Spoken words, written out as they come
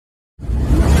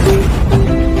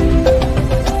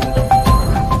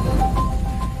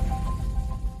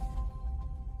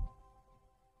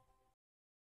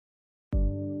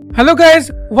Hello guys,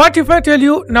 what if I tell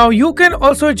you now you can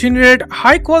also generate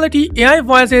high quality AI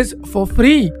voices for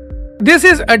free? This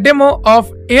is a demo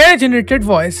of AI generated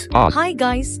voice. Hi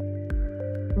guys,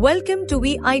 welcome to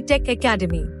V.I Tech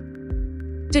Academy.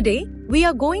 Today we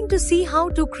are going to see how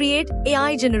to create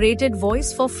AI generated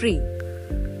voice for free.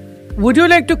 Would you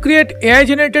like to create AI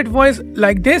generated voice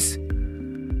like this?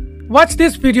 Watch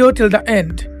this video till the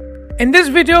end. In this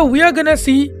video we are gonna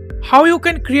see how you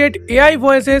can create AI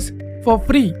voices for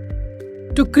free.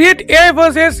 To create AI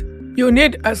voices, you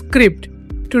need a script.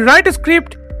 To write a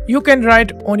script, you can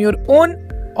write on your own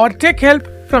or take help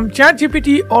from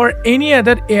ChatGPT or any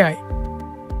other AI.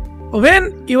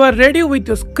 When you are ready with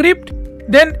your script,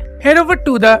 then head over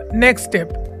to the next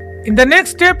step. In the next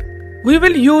step, we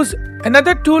will use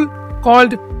another tool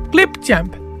called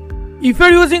Clipchamp. If you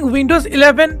are using Windows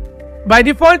 11, by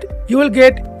default, you will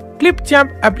get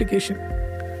Clipchamp application.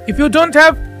 If you don't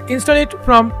have, install it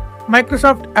from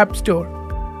Microsoft App Store.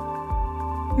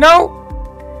 Now,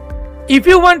 if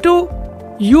you want to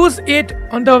use it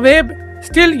on the web,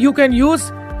 still you can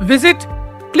visit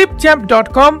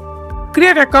clipchamp.com,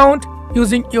 create account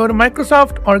using your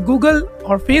Microsoft or Google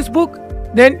or Facebook,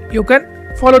 then you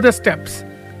can follow the steps.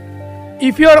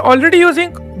 If you are already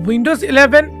using Windows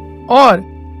 11 or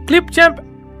Clipchamp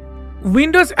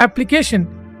Windows application,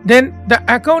 then the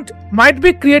account might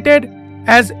be created,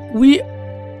 as we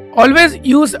always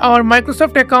use our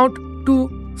Microsoft account to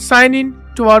sign in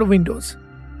to our Windows.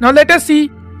 Now let us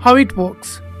see how it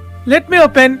works. Let me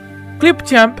open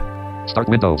Clipchamp. Start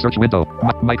window, search window,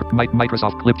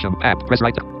 Microsoft Clipchamp app, press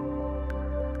right.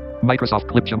 Microsoft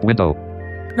Clipchamp window.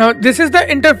 Now this is the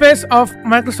interface of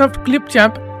Microsoft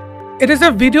Clipchamp. It is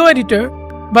a video editor,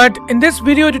 but in this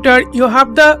video editor you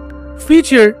have the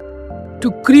feature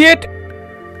to create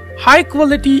high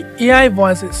quality AI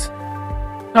voices.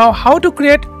 Now how to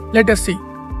create? Let us see.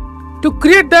 To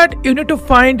create that, you need to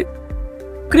find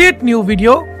create new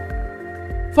video.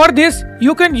 For this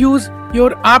you can use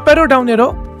your up arrow down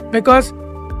arrow because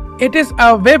it is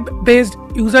a web based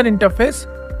user interface.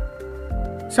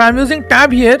 So I'm using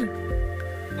tab here.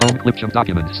 Home Clipchamp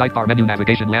document, sidebar menu,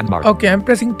 navigation landmark. Okay, I'm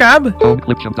pressing tab. Home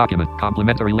Clipchamp document,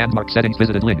 complementary landmark settings,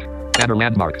 visited link. Banner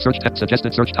landmark, search text,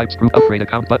 suggested search types, group upgrade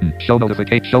account button, show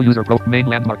notification, show user profile, main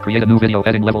landmark, create a new video,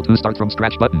 heading level 2, start from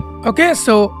scratch button. Okay,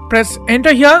 so press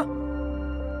enter here.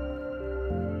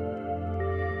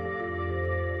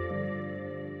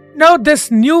 Now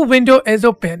this new window is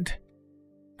opened.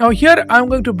 Now here I'm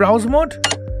going to browse mode.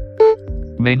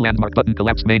 Main landmark button,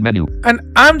 collapse main menu. And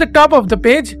I'm the top of the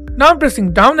page. Now I'm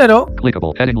pressing down arrow.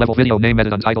 Clickable, heading level video name,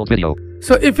 edit untitled video.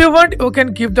 So if you want, you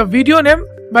can give the video name,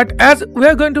 but as we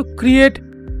are going to create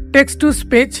text to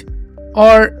speech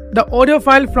or the audio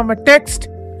file from a text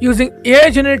using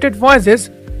AI generated voices,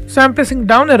 so I'm pressing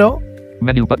down arrow.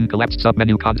 Menu button, collapsed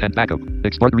submenu, content backup.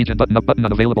 Export region button, up button,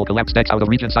 unavailable, collapse text, out of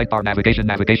region, sidebar,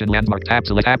 navigation landmark, tab,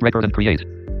 select tab, record and create.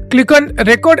 Click on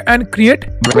record and create.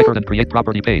 Record and create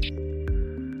property page.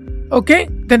 Okay,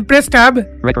 then press tab.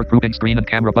 Record grouping screen and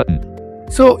camera button.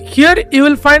 So here you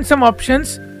will find some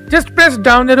options. Just press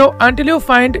down arrow until you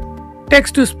find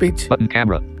text to speech. Button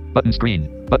camera, button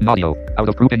screen, button audio, out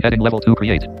of grouping, heading level 2,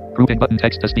 create. Grouping button,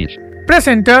 text to speech. Press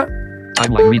enter.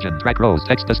 Timeline region, track rows,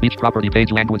 text to speech property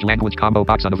page, language combo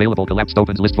box unavailable, collapsed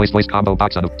opens list, voice combo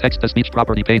box on text to speech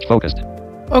property page focused.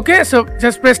 Okay, so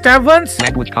just press tab once.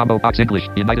 Language combo box, English,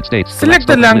 United States. Select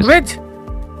the language.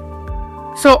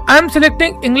 So I'm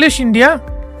selecting English India.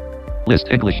 List,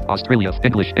 English, Australia,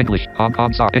 English, Hong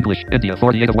Kong, English, India,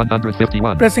 48 of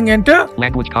 151. Pressing enter.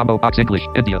 Language combo box, English,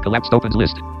 India, collapsed opens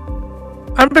list.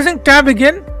 I'm pressing tab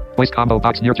again. Voice combo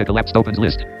box, Nirja, collapsed opens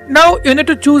list. Now you need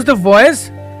to choose the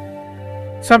voice.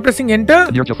 So I'm pressing enter.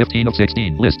 Nirja 15 of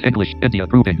 16. List, English, India,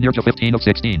 grouping, Nirja 15 of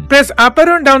 16. Press up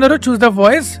arrow and down arrow, choose the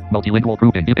voice. Multilingual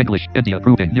grouping, English, India,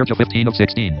 grouping, Nirja 15 of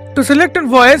 16. To select a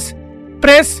voice,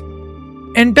 press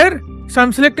enter. So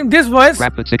I'm selecting this voice.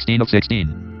 Rapid 16 of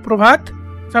 16. Prabhat.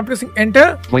 So I'm pressing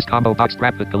enter. Voice combo box,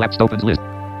 Rapid, collapsed opens list.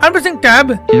 I'm pressing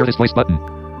tab. Here is voice button.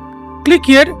 Click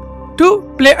here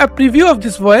to play a preview of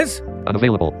this voice.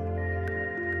 Unavailable.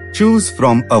 Choose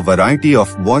from a variety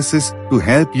of voices to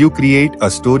help you create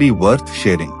a story worth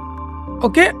sharing.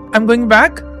 Okay, I'm going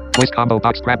back. Voice combo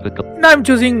box, Rapid. Now I'm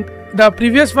choosing the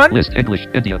previous one. List, English,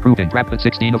 India, grouping, Rapid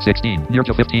 16 of 16.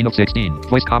 Nirja 15 of 16.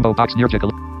 Voice combo box, Nirja.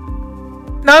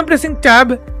 Now I'm pressing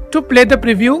tab to play the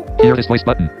preview. Here is voice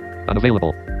button.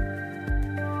 Unavailable.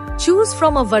 Choose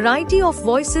from a variety of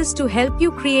voices to help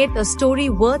you create a story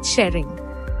worth sharing.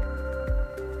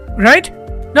 Right?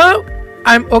 Now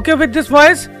I'm okay with this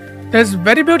voice. That's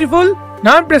very beautiful.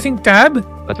 Now I'm pressing tab.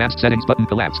 Advanced settings button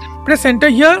collapsed. Press enter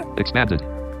here. Expanded.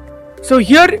 So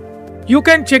here You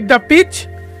can check the pitch.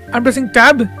 I'm pressing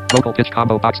tab. Vocal pitch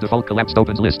combo box default collapsed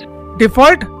opens list.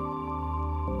 Default.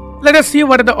 Let us see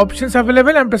what are the options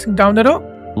available. I'm pressing down arrow.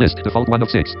 List default 1 of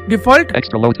 6. Default.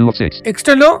 Extra low 2 of 6.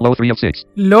 Extra low. Low 3 of 6.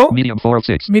 Low. Medium 4 of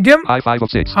 6. Medium. High 5 of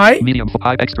 6. High. Medium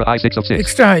high extra high 6 of 6.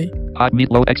 Extra high. High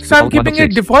low extra So I'm default 1 of keeping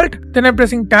it 6. default. Then I'm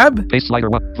pressing tab. Paste slider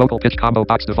 1. Vocal pitch combo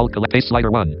box default collapse. Paste slider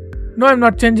 1. No, I'm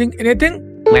not changing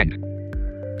anything. Land.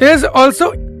 There is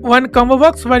also one combo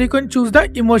box where you can choose the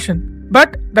emotion,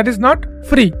 but that is not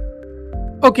free.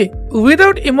 Okay,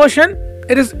 without emotion,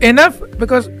 it is enough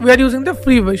because we are using the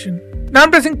free version. Now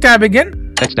I'm pressing tab again.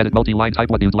 Text edit multi-line, type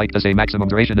what you'd like to say. Maximum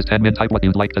duration is 10 min. Type what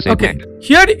you'd like to say. Okay, Blank.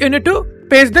 here you need to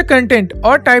paste the content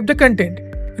or type the content.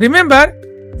 Remember,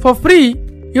 for free,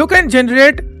 you can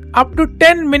generate up to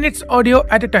 10 minutes audio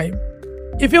at a time.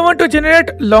 If you want to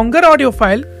generate longer audio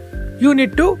file, you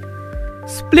need to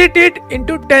split it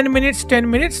into 10 minutes,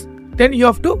 then you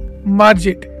have to merge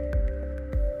it.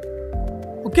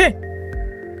 Okay,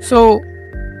 so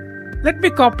let me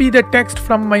copy the text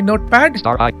from my notepad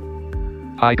Star I.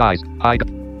 Hi guys. Hi.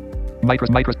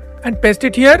 Micros. and paste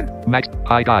it here. Max.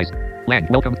 Hi guys. Land.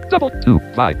 Welcome. Double 2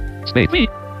 5 space V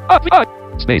I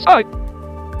space I.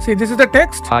 See, this is the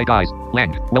text. Hi guys.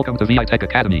 Land. Welcome to V.I Tech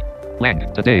Academy.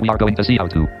 Land. Today we are going to see how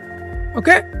to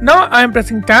Okay, now I am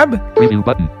pressing tab. preview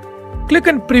button. Click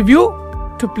on preview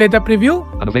to play the preview.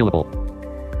 Unavailable.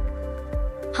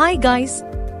 Hi guys.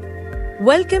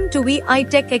 Welcome to V.I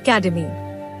Tech Academy.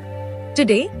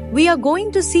 Today, we are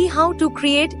going to see how to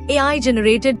create AI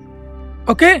generated.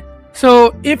 Okay,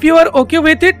 so if you are okay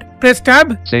with it, press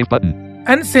tab Save button.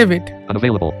 and save it.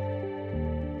 Unavailable.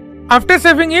 After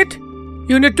saving it,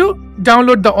 you need to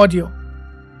download the audio.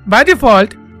 By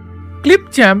default,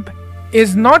 Clipchamp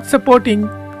is not supporting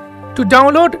to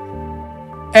download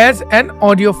as an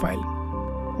audio file.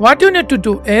 What you need to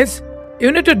do is,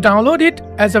 you need to download it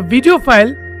as a video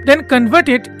file, then convert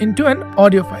it into an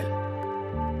audio file.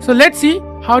 So let's see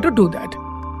how to do that.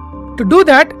 To do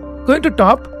that, go into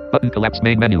top, Button collapse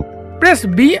main menu. press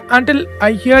B until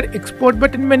I hear export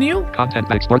button menu, Content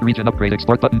export region upgrade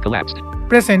export button collapsed.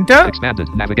 press enter, Expanded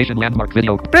navigation landmark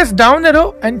video. press down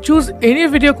arrow and choose any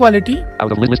video quality.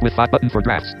 Out of list with 5 button for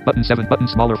drafts. Button 7 button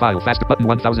smaller file faster button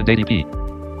 1080p.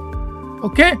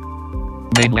 Okay,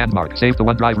 Main landmark save to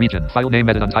OneDrive region. File name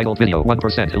edit untitled video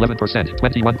 1%, 11%,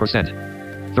 21%,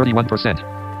 31%,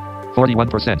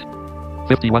 41%,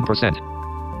 51%,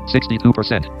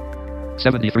 62%,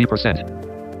 73%,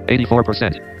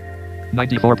 84%,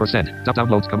 94%.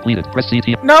 Downloads completed. Press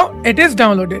CT. now it is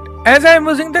downloaded. As I am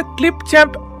using the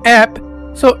Clipchamp app,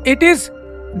 so it is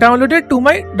downloaded to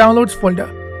my downloads folder.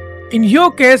 In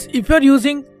your case, if you are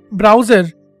using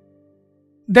browser,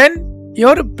 then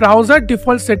your browser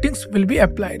default settings will be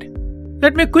applied.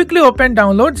 Let me quickly open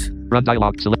downloads. Run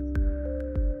dialog. Select.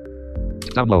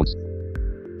 Downloads.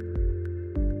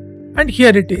 And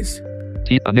here it is.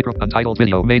 Untitled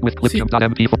video made with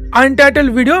Clipchamp.mp4.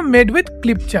 Untitled video made with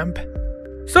Clipchamp.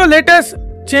 So let us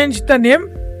change the name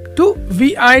to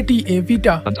VITA,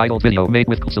 Vita. Untitled video made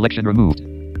with selection removed.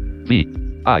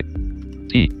 V.I.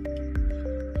 T.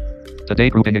 Today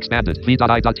grouping expanded.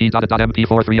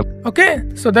 V.I.T.mp43 of. Okay,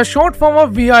 so the short form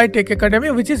of V.I Tech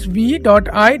Academy, which is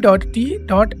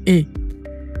V.I.T.A.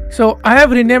 So I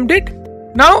have renamed it.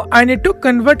 Now I need to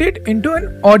convert it into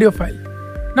an audio file.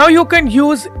 Now you can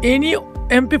use any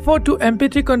MP4 to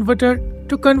MP3 converter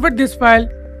to convert this file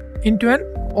into an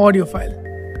audio file.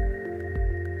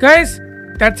 Guys,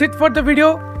 that's it for the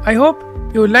video. I hope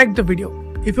you liked the video.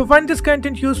 If you find this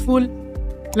content useful,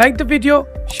 like the video,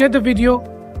 share the video,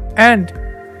 and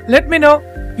let me know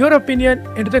your opinion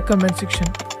into the comment section.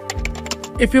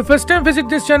 If you first time visit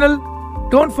this channel,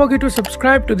 don't forget to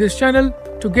subscribe to this channel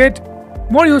to get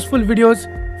more useful videos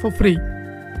for free.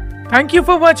 Thank you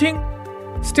for watching.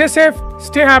 Stay safe,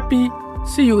 stay happy.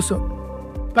 See you soon.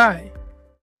 Bye.